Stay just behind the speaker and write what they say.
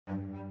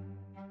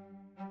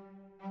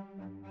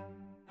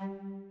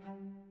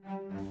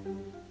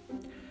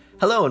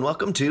Hello and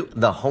welcome to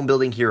The Home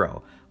Building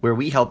Hero, where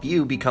we help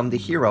you become the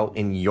hero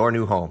in your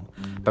new home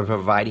by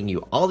providing you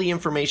all the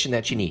information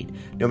that you need,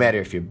 no matter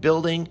if you're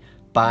building,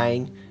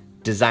 buying,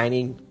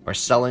 designing, or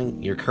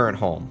selling your current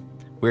home.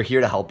 We're here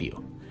to help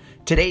you.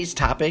 Today's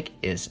topic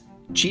is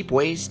cheap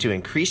ways to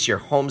increase your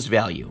home's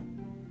value.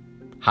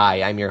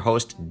 Hi, I'm your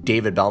host,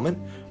 David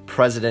Bellman,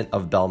 president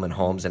of Bellman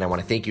Homes, and I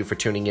want to thank you for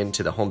tuning in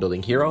to The Home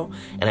Building Hero,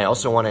 and I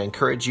also want to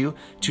encourage you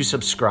to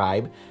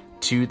subscribe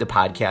to the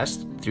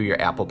podcast through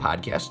your Apple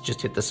Podcast.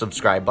 Just hit the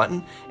subscribe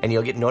button and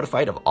you'll get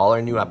notified of all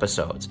our new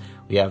episodes.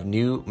 We have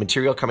new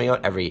material coming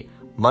out every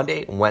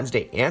Monday,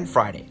 Wednesday, and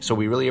Friday, so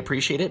we really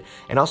appreciate it.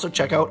 And also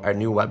check out our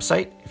new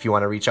website if you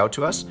want to reach out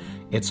to us.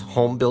 It's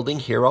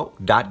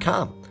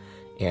homebuildinghero.com.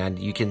 And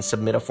you can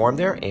submit a form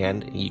there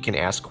and you can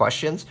ask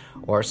questions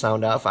or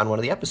sound off on one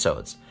of the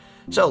episodes.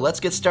 So let's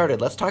get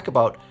started. Let's talk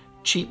about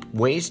cheap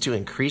ways to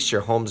increase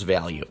your home's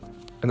value.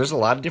 And there's a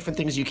lot of different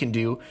things you can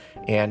do.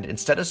 And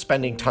instead of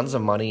spending tons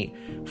of money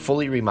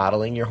fully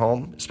remodeling your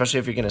home, especially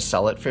if you're going to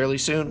sell it fairly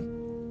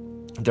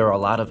soon, there are a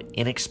lot of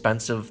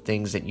inexpensive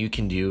things that you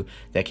can do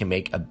that can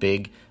make a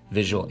big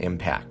visual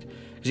impact.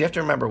 Because you have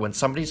to remember, when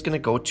somebody's going to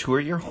go tour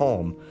your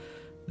home,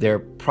 they're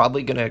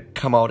probably going to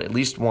come out at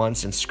least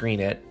once and screen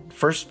it.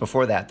 First,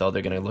 before that, though,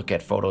 they're going to look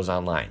at photos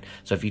online.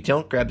 So if you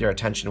don't grab their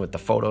attention with the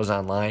photos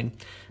online,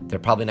 they're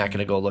probably not going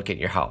to go look at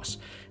your house.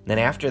 And then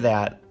after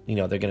that,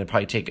 they're going to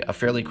probably take a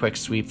fairly quick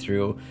sweep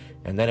through.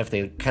 And then if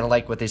they kind of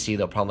like what they see,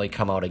 they'll probably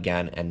come out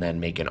again and then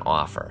make an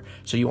offer.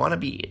 So you want to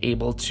be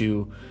able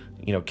to,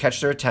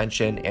 catch their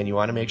attention, and you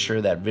want to make sure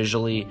that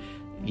visually,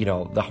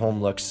 the home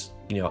looks,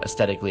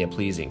 aesthetically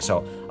pleasing.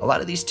 So a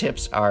lot of these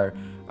tips are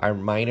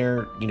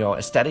minor,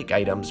 aesthetic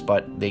items,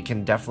 but they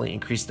can definitely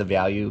increase the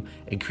value,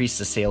 increase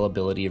the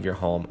saleability of your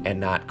home, and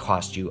not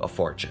cost you a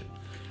fortune.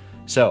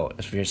 So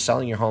if you're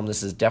selling your home,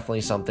 this is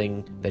definitely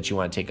something that you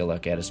want to take a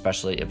look at,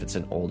 especially if it's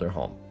an older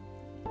home.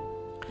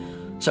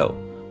 So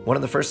one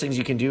of the first things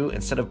you can do,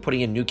 instead of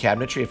putting in new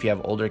cabinetry, if you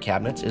have older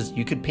cabinets, is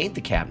you could paint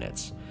the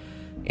cabinets.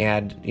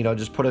 And,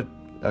 just put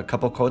a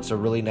couple coats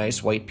of really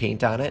nice white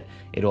paint on it.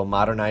 It will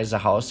modernize the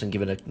house and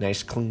give it a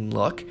nice clean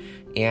look,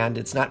 and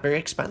it's not very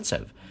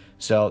expensive.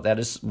 So that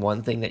is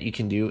one thing that you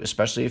can do,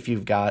 especially if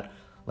you've got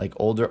like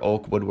older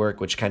oak woodwork,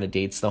 which kind of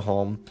dates the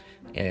home.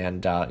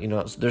 And,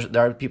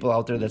 there are people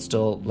out there that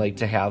still like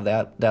to have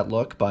that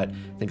look, but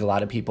I think a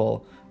lot of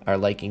people are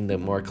liking the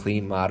more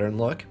clean, modern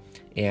look.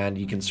 And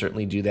you can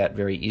certainly do that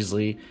very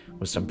easily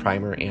with some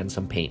primer and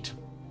some paint.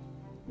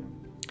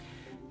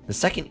 The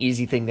second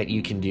easy thing that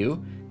you can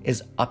do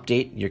is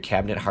update your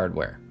cabinet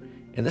hardware.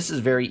 And this is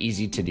very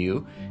easy to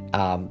do.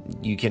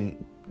 You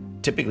can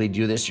typically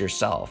do this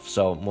yourself.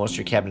 So most of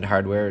your cabinet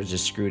hardware is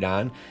just screwed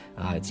on.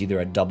 It's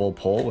either a double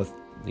pull with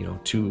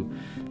two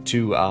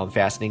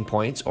fastening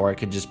points, or it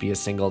could just be a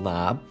single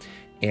knob.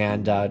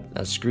 And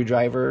a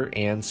screwdriver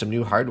and some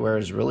new hardware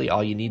is really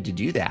all you need to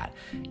do that.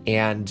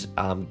 And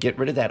get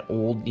rid of that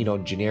old,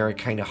 generic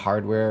kind of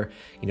hardware.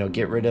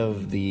 Get rid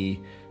of the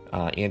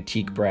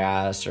antique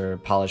brass or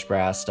polished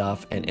brass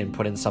stuff and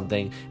put in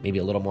something maybe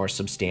a little more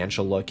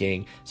substantial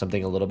looking,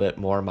 something a little bit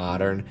more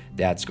modern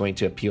that's going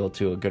to appeal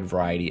to a good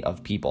variety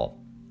of people.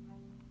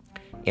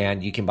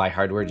 And you can buy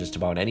hardware just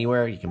about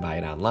anywhere. You can buy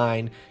it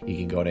online. You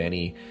can go to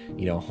any,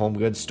 home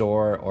goods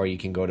store, or you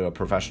can go to a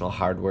professional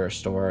hardware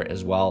store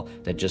as well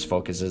that just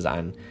focuses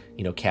on,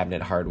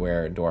 cabinet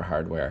hardware, door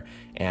hardware.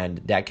 And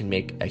that can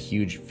make a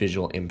huge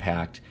visual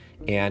impact.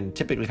 And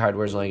typically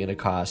hardware is only going to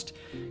cost,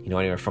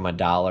 anywhere from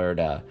 $1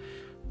 to a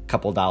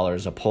couple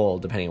dollars a pull,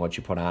 depending on what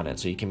you put on it.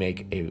 So you can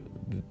make a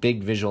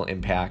big visual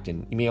impact,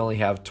 and you may only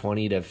have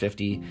 20 to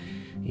 50,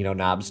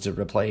 knobs to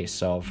replace.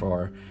 So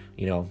for,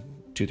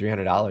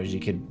 $200-$300, you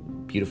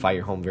could beautify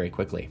your home very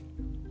quickly.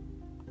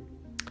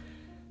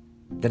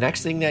 The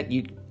next thing that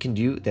you can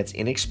do that's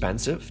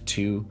inexpensive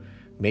to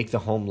make the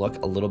home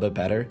look a little bit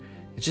better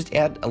is just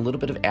add a little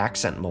bit of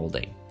accent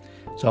molding.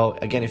 So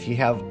again, if you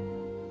have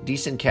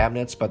decent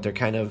cabinets but they're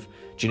kind of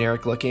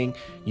generic looking,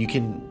 you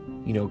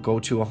can go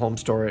to a home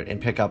store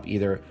and pick up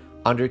either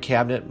under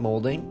cabinet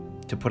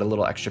molding to put a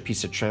little extra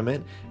piece of trim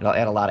in. It'll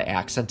add a lot of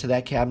accent to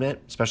that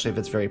cabinet, especially if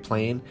it's very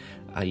plain.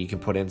 You can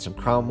put in some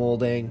crown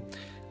molding.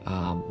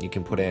 You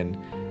can put in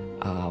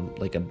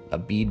like a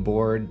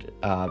beadboard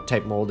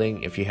type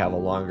molding if you have a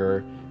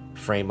longer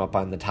frame up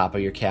on the top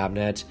of your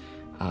cabinet.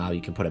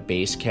 You can put a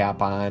base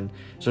cap on.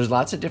 So there's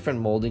lots of different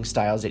molding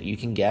styles that you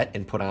can get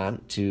and put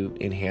on to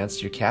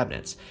enhance your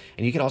cabinets.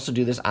 And you can also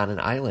do this on an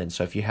island.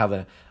 So if you have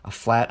a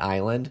flat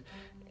island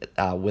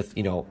with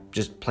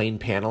just plain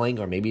paneling,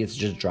 or maybe it's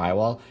just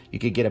drywall, you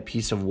could get a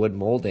piece of wood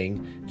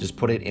molding, just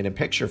put it in a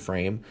picture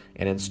frame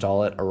and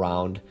install it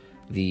around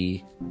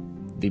the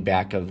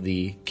back of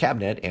the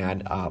cabinet,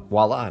 and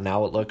voila,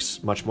 now it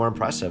looks much more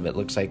impressive. It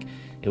looks like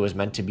it was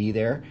meant to be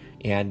there.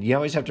 And you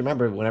always have to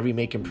remember, whenever you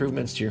make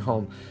improvements to your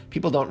home,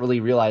 people don't really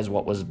realize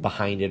what was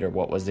behind it or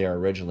what was there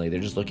originally. They're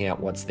just looking at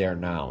what's there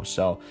now.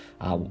 So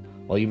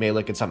while you may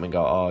look at something and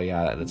go, oh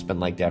yeah, it's been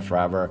like that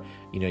forever,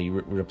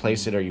 you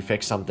replace it or you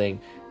fix something,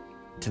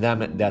 to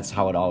them, that's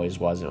how it always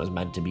was, and it was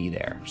meant to be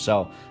there.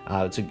 So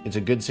it's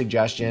a good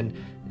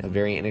suggestion, a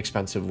very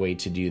inexpensive way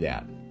to do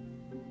that.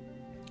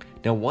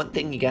 Now, one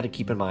thing you got to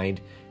keep in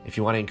mind if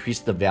you want to increase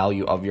the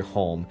value of your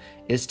home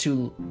is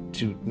to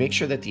make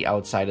sure that the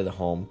outside of the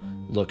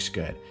home looks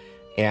good.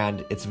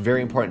 And it's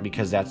very important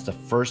because that's the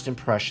first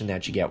impression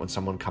that you get when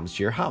someone comes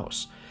to your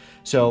house.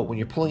 So when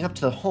you're pulling up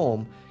to the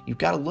home, you've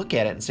got to look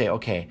at it and say,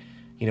 okay,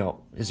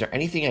 is there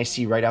anything I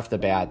see right off the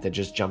bat that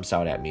just jumps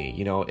out at me?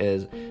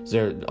 Is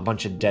there a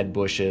bunch of dead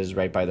bushes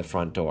right by the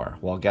front door?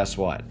 Well, guess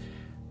what?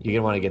 You're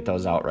going to want to get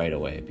those out right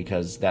away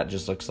because that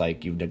just looks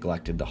like you've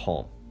neglected the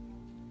home.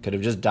 Could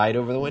have just died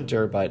over the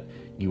winter, but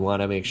you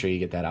want to make sure you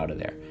get that out of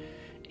there.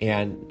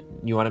 And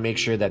you want to make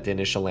sure that the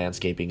initial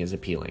landscaping is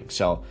appealing.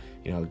 So,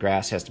 the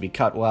grass has to be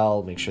cut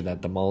well, make sure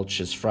that the mulch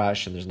is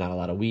fresh and there's not a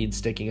lot of weeds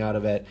sticking out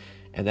of it.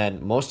 And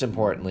then most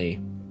importantly,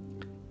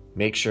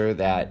 make sure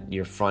that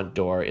your front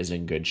door is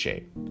in good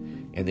shape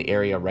and the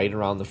area right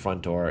around the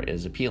front door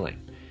is appealing.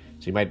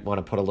 So you might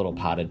want to put a little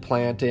potted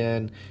plant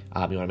in. You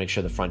want to make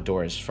sure the front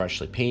door is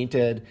freshly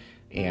painted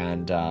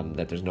and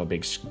that there's no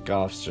big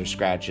scuffs or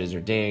scratches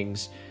or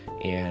dings.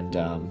 And,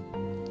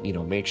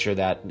 make sure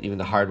that even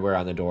the hardware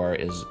on the door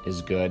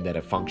is good, that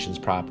it functions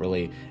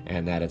properly,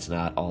 and that it's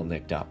not all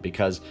nicked up.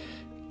 Because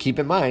keep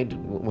in mind,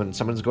 when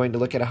someone's going to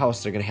look at a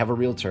house, they're going to have a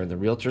realtor, and the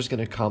realtor's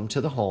going to come to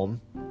the home,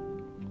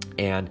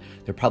 and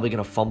they're probably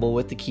going to fumble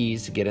with the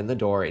keys to get in the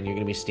door, and you're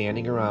going to be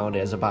standing around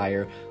as a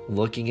buyer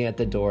looking at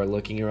the door,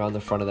 looking around the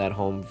front of that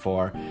home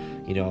for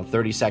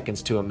 30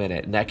 seconds to a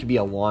minute, and that could be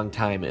a long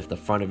time if the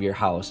front of your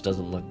house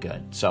doesn't look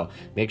good. So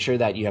make sure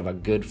that you have a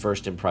good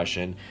first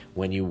impression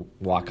when you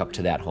walk up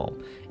to that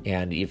home,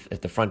 and if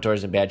the front door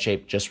is in bad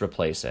shape, just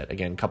replace it.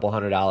 Again,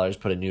 $200,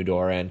 put a new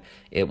door in.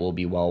 It will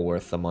be well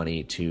worth the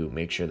money to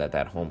make sure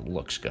that home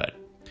looks good.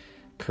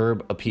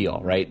 Curb appeal,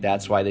 right?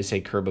 That's why they say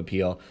curb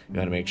appeal. You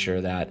want to make sure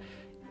that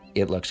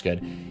it looks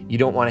good. You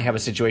don't want to have a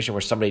situation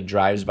where somebody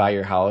drives by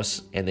your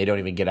house and they don't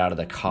even get out of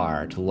the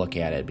car to look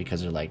at it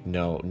because they're like,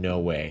 no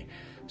way.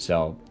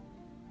 So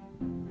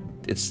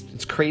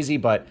it's crazy,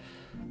 but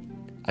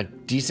a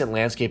decent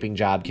landscaping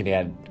job can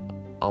add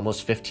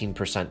almost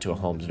 15% to a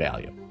home's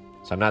value.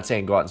 So I'm not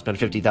saying go out and spend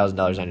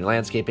 $50,000 on your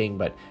landscaping,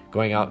 but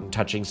going out and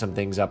touching some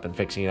things up and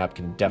fixing it up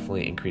can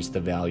definitely increase the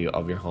value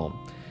of your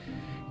home.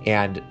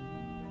 And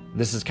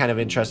this is kind of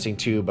interesting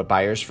too, but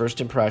buyers' first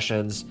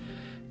impressions,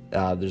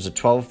 there's a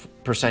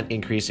 12%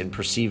 increase in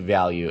perceived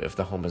value if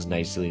the home is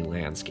nicely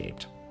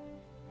landscaped.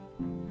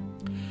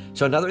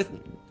 So another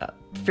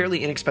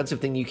fairly inexpensive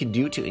thing you can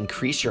do to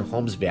increase your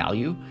home's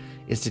value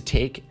is to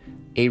take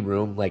a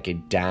room like a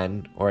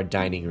den or a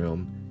dining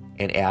room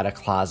and add a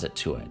closet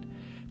to it,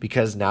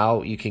 because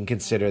now you can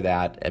consider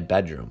that a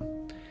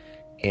bedroom.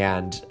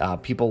 And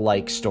people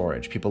like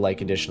storage. People like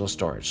additional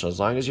storage. So as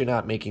long as you're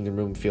not making the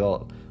room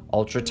feel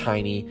ultra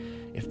tiny,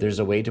 if there's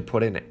a way to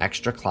put in an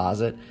extra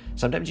closet,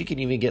 sometimes you can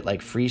even get like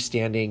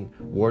freestanding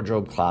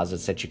wardrobe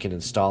closets that you can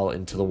install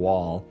into the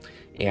wall,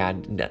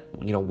 and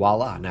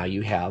voila, now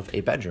you have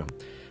a bedroom.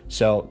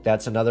 So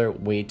that's another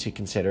way to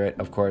consider it.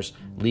 Of course,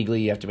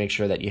 legally you have to make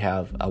sure that you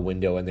have a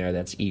window in there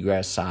that's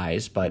egress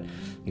size, but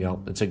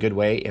it's a good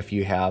way if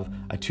you have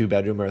a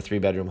 2-bedroom or a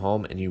 3-bedroom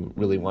home and you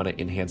really want to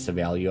enhance the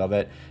value of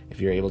it. If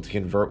you're able to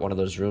convert one of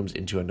those rooms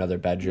into another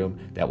bedroom,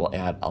 that will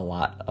add a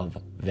lot of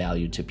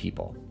value to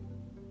people.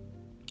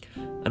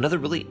 Another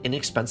really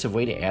inexpensive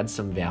way to add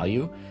some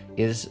value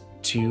is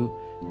to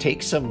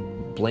take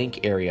some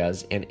blank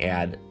areas and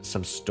add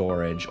some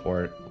storage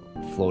or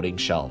floating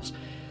shelves.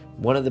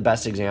 One of the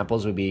best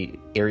examples would be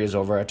areas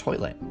over a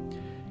toilet.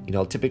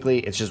 Typically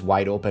it's just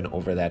wide open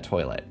over that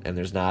toilet and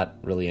there's not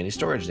really any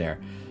storage there.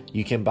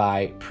 You can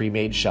buy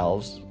pre-made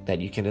shelves that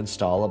you can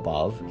install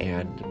above,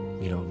 and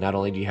not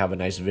only do you have a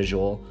nice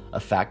visual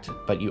effect,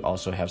 but you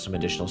also have some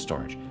additional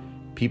storage.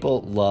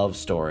 People love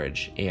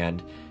storage,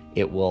 and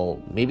it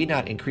will maybe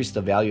not increase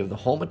the value of the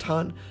home a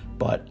ton,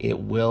 but it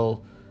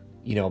will,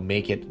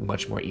 make it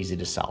much more easy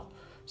to sell.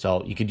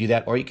 So you could do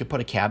that, or you could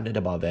put a cabinet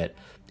above it.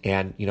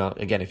 And,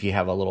 again, if you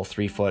have a little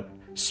 3-foot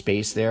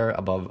space there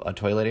above a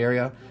toilet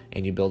area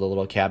and you build a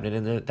little cabinet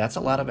in there, that's a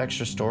lot of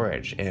extra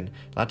storage. And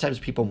a lot of times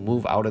people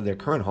move out of their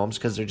current homes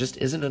because there just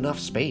isn't enough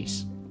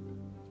space.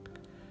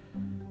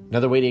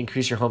 Another way to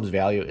increase your home's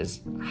value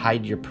is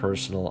hide your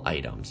personal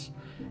items.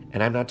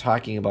 And I'm not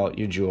talking about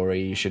your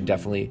jewelry. You should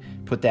definitely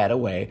put that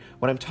away.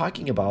 What I'm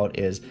talking about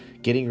is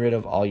getting rid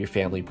of all your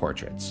family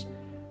portraits.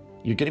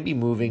 You're going to be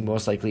moving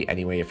most likely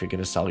anyway if you're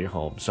going to sell your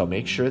home. So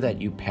make sure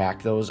that you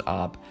pack those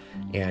up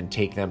and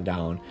take them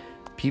down.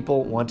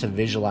 People want to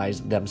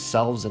visualize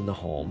themselves in the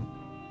home.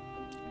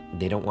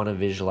 They don't want to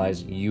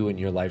visualize you and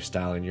your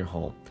lifestyle in your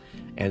home.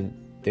 And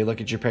they look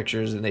at your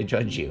pictures and they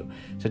judge you.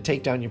 So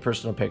take down your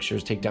personal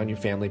pictures, take down your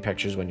family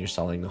pictures when you're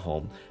selling the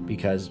home,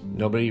 because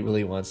nobody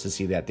really wants to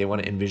see that. They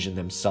want to envision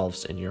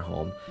themselves in your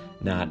home,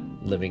 not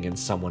living in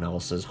someone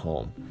else's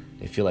home.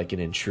 They feel like an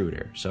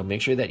intruder. So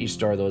make sure that you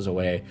store those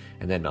away,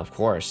 and then of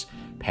course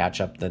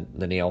patch up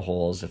the nail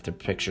holes if there are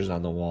pictures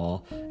on the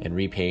wall, and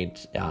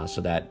repaint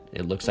so that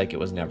it looks like it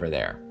was never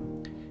there.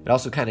 It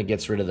also kind of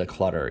gets rid of the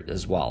clutter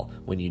as well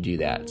when you do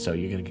that. So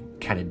you're going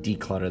to kind of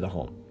declutter the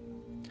home.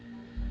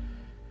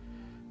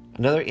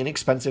 Another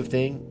inexpensive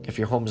thing, if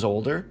your home's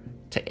older,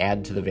 to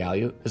add to the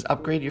value is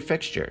upgrade your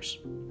fixtures.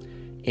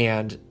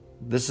 And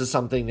this is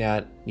something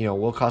that,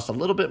 will cost a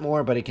little bit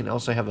more, but it can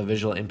also have a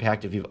visual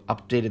impact if you've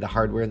updated the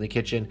hardware in the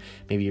kitchen.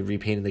 Maybe you've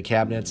repainted the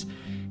cabinets,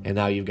 and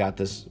now you've got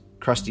this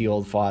crusty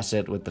old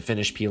faucet with the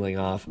finish peeling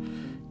off.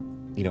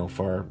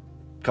 For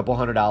a couple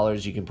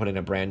 $100, you can put in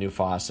a brand new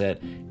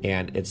faucet,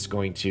 and it's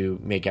going to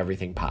make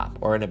everything pop.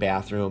 Or in a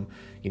bathroom,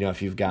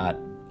 if you've got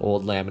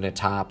old laminate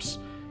tops,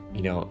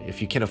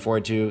 if you can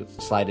afford to,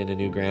 slide in a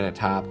new granite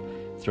top,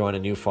 throw in a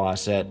new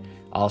faucet,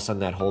 all of a sudden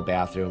that whole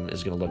bathroom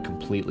is going to look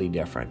completely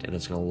different, and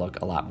it's going to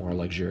look a lot more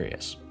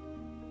luxurious.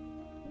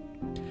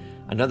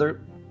 Another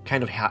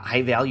kind of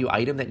high value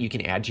item that you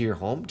can add to your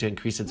home to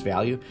increase its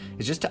value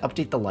is just to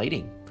update the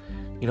lighting.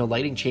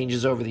 Lighting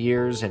changes over the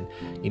years, and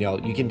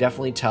you can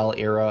definitely tell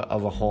era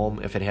of a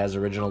home if it has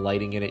original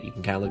lighting in it. You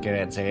can kind of look at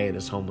it and say, hey,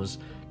 this home was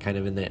kind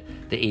of in the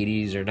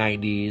 80s or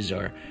 90s,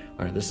 or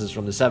this is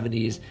from the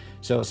 70s.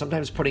 So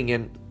sometimes putting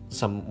in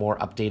some more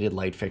updated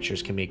light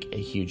fixtures can make a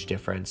huge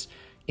difference.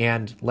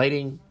 And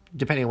lighting,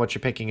 depending on what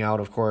you're picking out,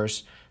 of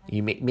course,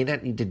 you may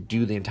not need to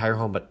do the entire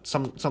home, but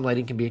some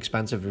lighting can be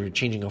expensive. If you're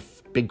changing a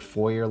big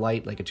foyer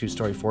light, like a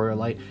 2-story foyer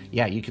light,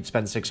 yeah, you could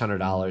spend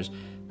 $600.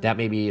 That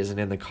maybe isn't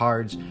in the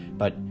cards,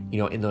 but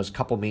in those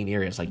couple main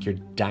areas, like your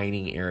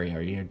dining area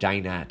or your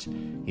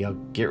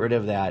dinette, get rid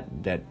of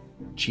that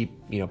cheap,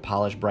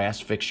 polished brass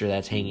fixture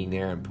that's hanging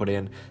there and put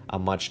in a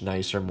much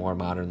nicer, more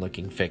modern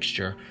looking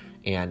fixture,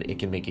 and it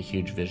can make a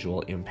huge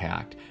visual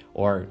impact.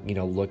 Or,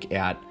 look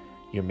at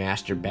your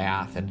master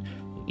bath, and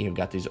you've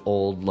got these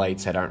old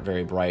lights that aren't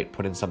very bright.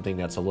 Put in something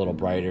that's a little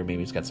brighter.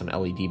 Maybe it's got some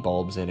LED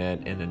bulbs in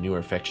it and a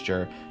newer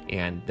fixture,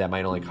 and that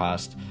might only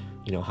cost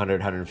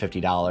 $100,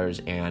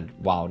 $150, and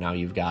wow, now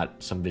you've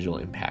got some visual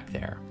impact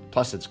there.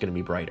 Plus, it's going to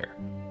be brighter,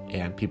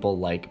 and people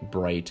like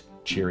bright,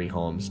 cheery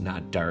homes,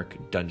 not dark,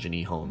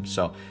 dungeony homes.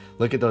 So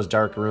look at those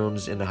dark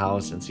rooms in the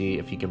house and see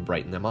if you can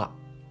brighten them up.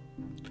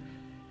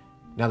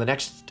 Now, the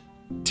next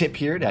tip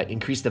here to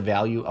increase the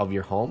value of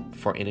your home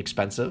for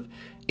inexpensive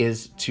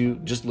is to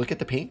just look at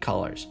the paint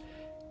colors.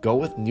 Go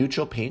with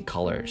neutral paint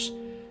colors.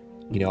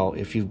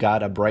 If you've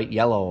got a bright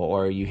yellow,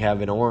 or you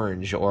have an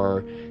orange,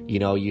 or,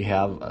 you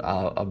have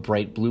a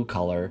bright blue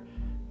color,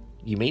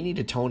 you may need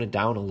to tone it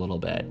down a little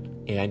bit.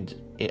 And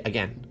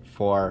again,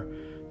 for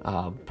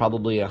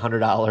probably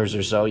 $100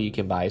 or so, you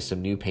can buy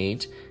some new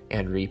paint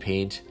and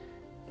repaint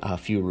a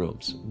few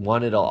rooms.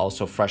 One, it'll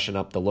also freshen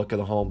up the look of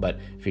the home, but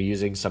if you're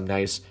using some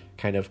nice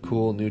kind of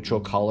cool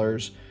neutral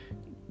colors,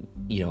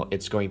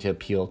 it's going to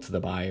appeal to the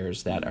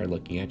buyers that are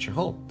looking at your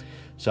home.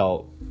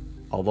 So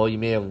although you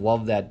may have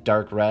loved that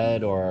dark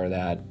red or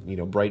that,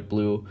 bright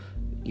blue,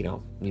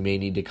 you may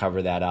need to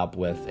cover that up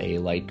with a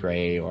light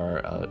gray or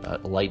a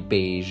light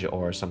beige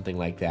or something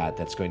like that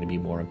that's going to be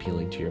more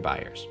appealing to your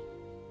buyers.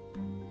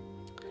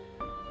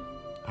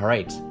 All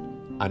right,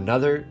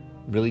 another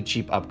really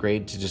cheap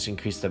upgrade to just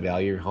increase the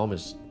value of your home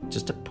is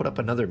just to put up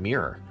another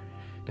mirror.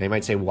 Now you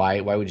might say,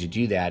 why would you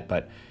do that?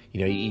 But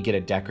you get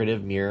a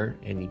decorative mirror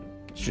and you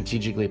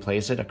strategically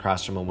place it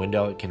across from a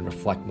window. It can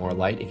reflect more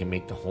light. It can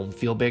make the home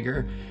feel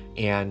bigger,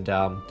 and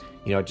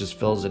it just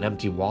fills an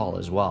empty wall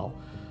as well.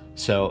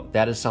 So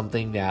that is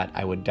something that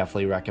I would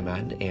definitely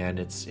recommend. And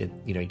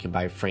you can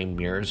buy framed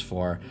mirrors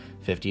for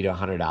 $50 to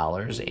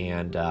 $100,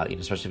 and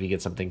especially if you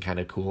get something kind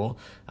of cool,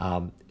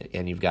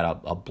 and you've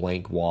got a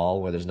blank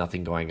wall where there's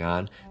nothing going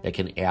on, that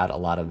can add a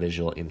lot of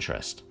visual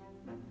interest.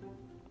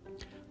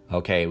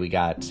 Okay, we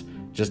got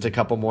just a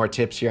couple more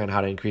tips here on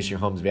how to increase your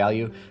home's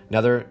value.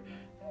 Another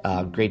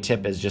great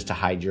tip is just to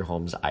hide your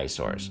home's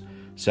eyesores.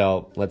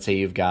 So let's say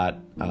you've got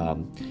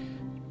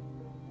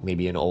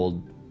maybe an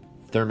old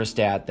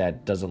thermostat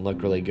that doesn't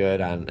look really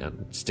good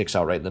and sticks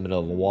out right in the middle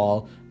of a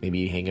wall. Maybe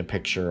you hang a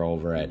picture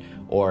over it,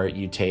 or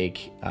you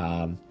take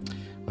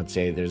let's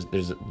say there's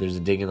a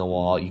ding in the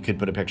wall. You could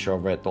put a picture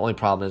over it. The only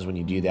problem is when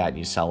you do that and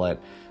you sell it,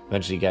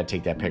 eventually you got to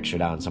take that picture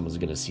down. Someone's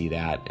going to see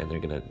that, and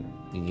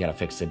you got to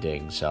fix the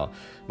ding. So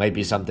might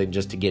be something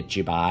just to get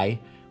you by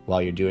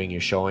while you're doing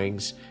your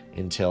showings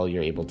until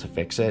you're able to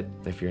fix it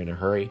if you're in a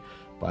hurry.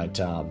 But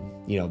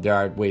there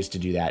are ways to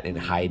do that and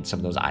hide some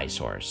of those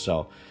eyesores.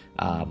 So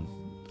a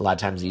lot of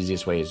times the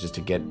easiest way is just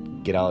to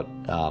get out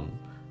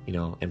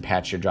and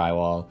patch your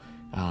drywall,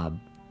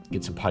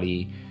 get some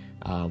putty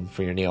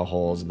for your nail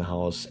holes in the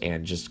house,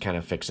 and just kind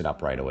of fix it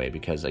up right away.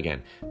 Because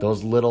again,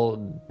 those little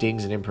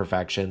dings and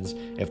imperfections,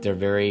 if they're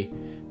very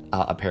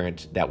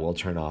apparent, that will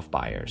turn off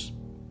buyers.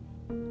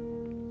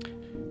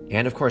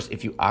 And of course,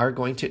 if you are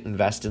going to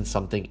invest in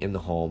something in the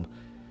home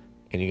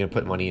and you're going to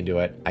put money into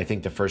it, I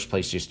think the first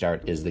place you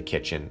start is the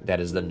kitchen.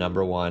 That is the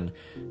number one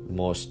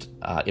most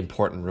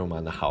important room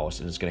on the house,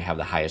 and it's going to have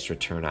the highest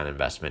return on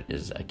investment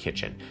is a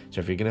kitchen.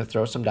 So if you're going to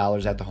throw some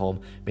dollars at the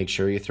home, make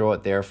sure you throw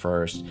it there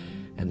first,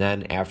 and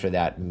then after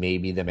that,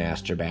 maybe the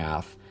master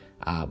bath.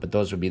 But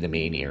those would be the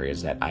main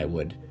areas that I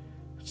would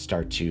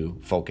start to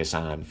focus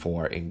on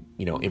for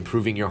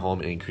improving your home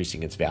and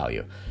increasing its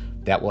value.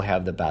 that will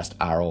have the best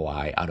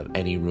ROI out of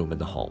any room in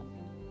the home.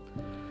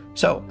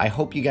 So I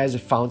hope you guys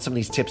have found some of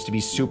these tips to be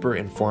super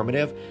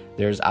informative.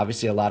 There's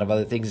obviously a lot of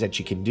other things that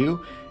you can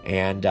do.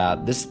 And a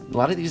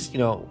lot of these,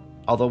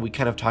 although we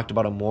kind of talked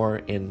about them more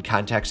in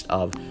context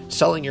of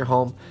selling your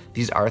home,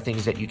 these are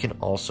things that you can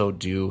also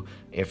do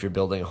if you're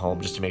building a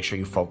home, just to make sure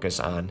you focus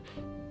on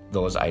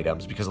those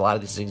items, because a lot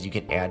of these things you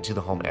can add to the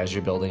home as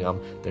you're building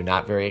them. They're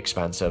not very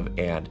expensive,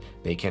 and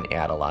they can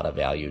add a lot of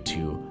value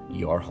to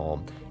your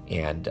home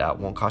and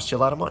won't cost you a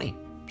lot of money.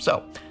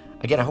 So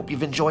again, I hope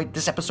you've enjoyed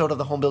this episode of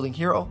the Home Building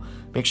Hero.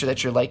 Make sure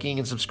that you're liking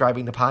and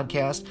subscribing to the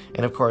podcast.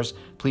 And of course,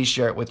 please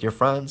share it with your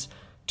friends.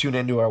 Tune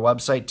into our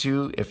website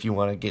too if you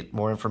want to get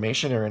more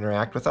information or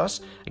interact with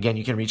us. Again,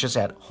 you can reach us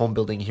at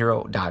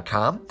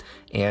homebuildinghero.com.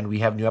 And we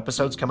have new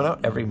episodes coming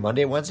out every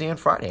Monday, Wednesday, and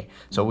Friday.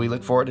 So we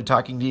look forward to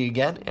talking to you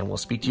again, and we'll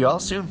speak to you all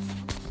soon.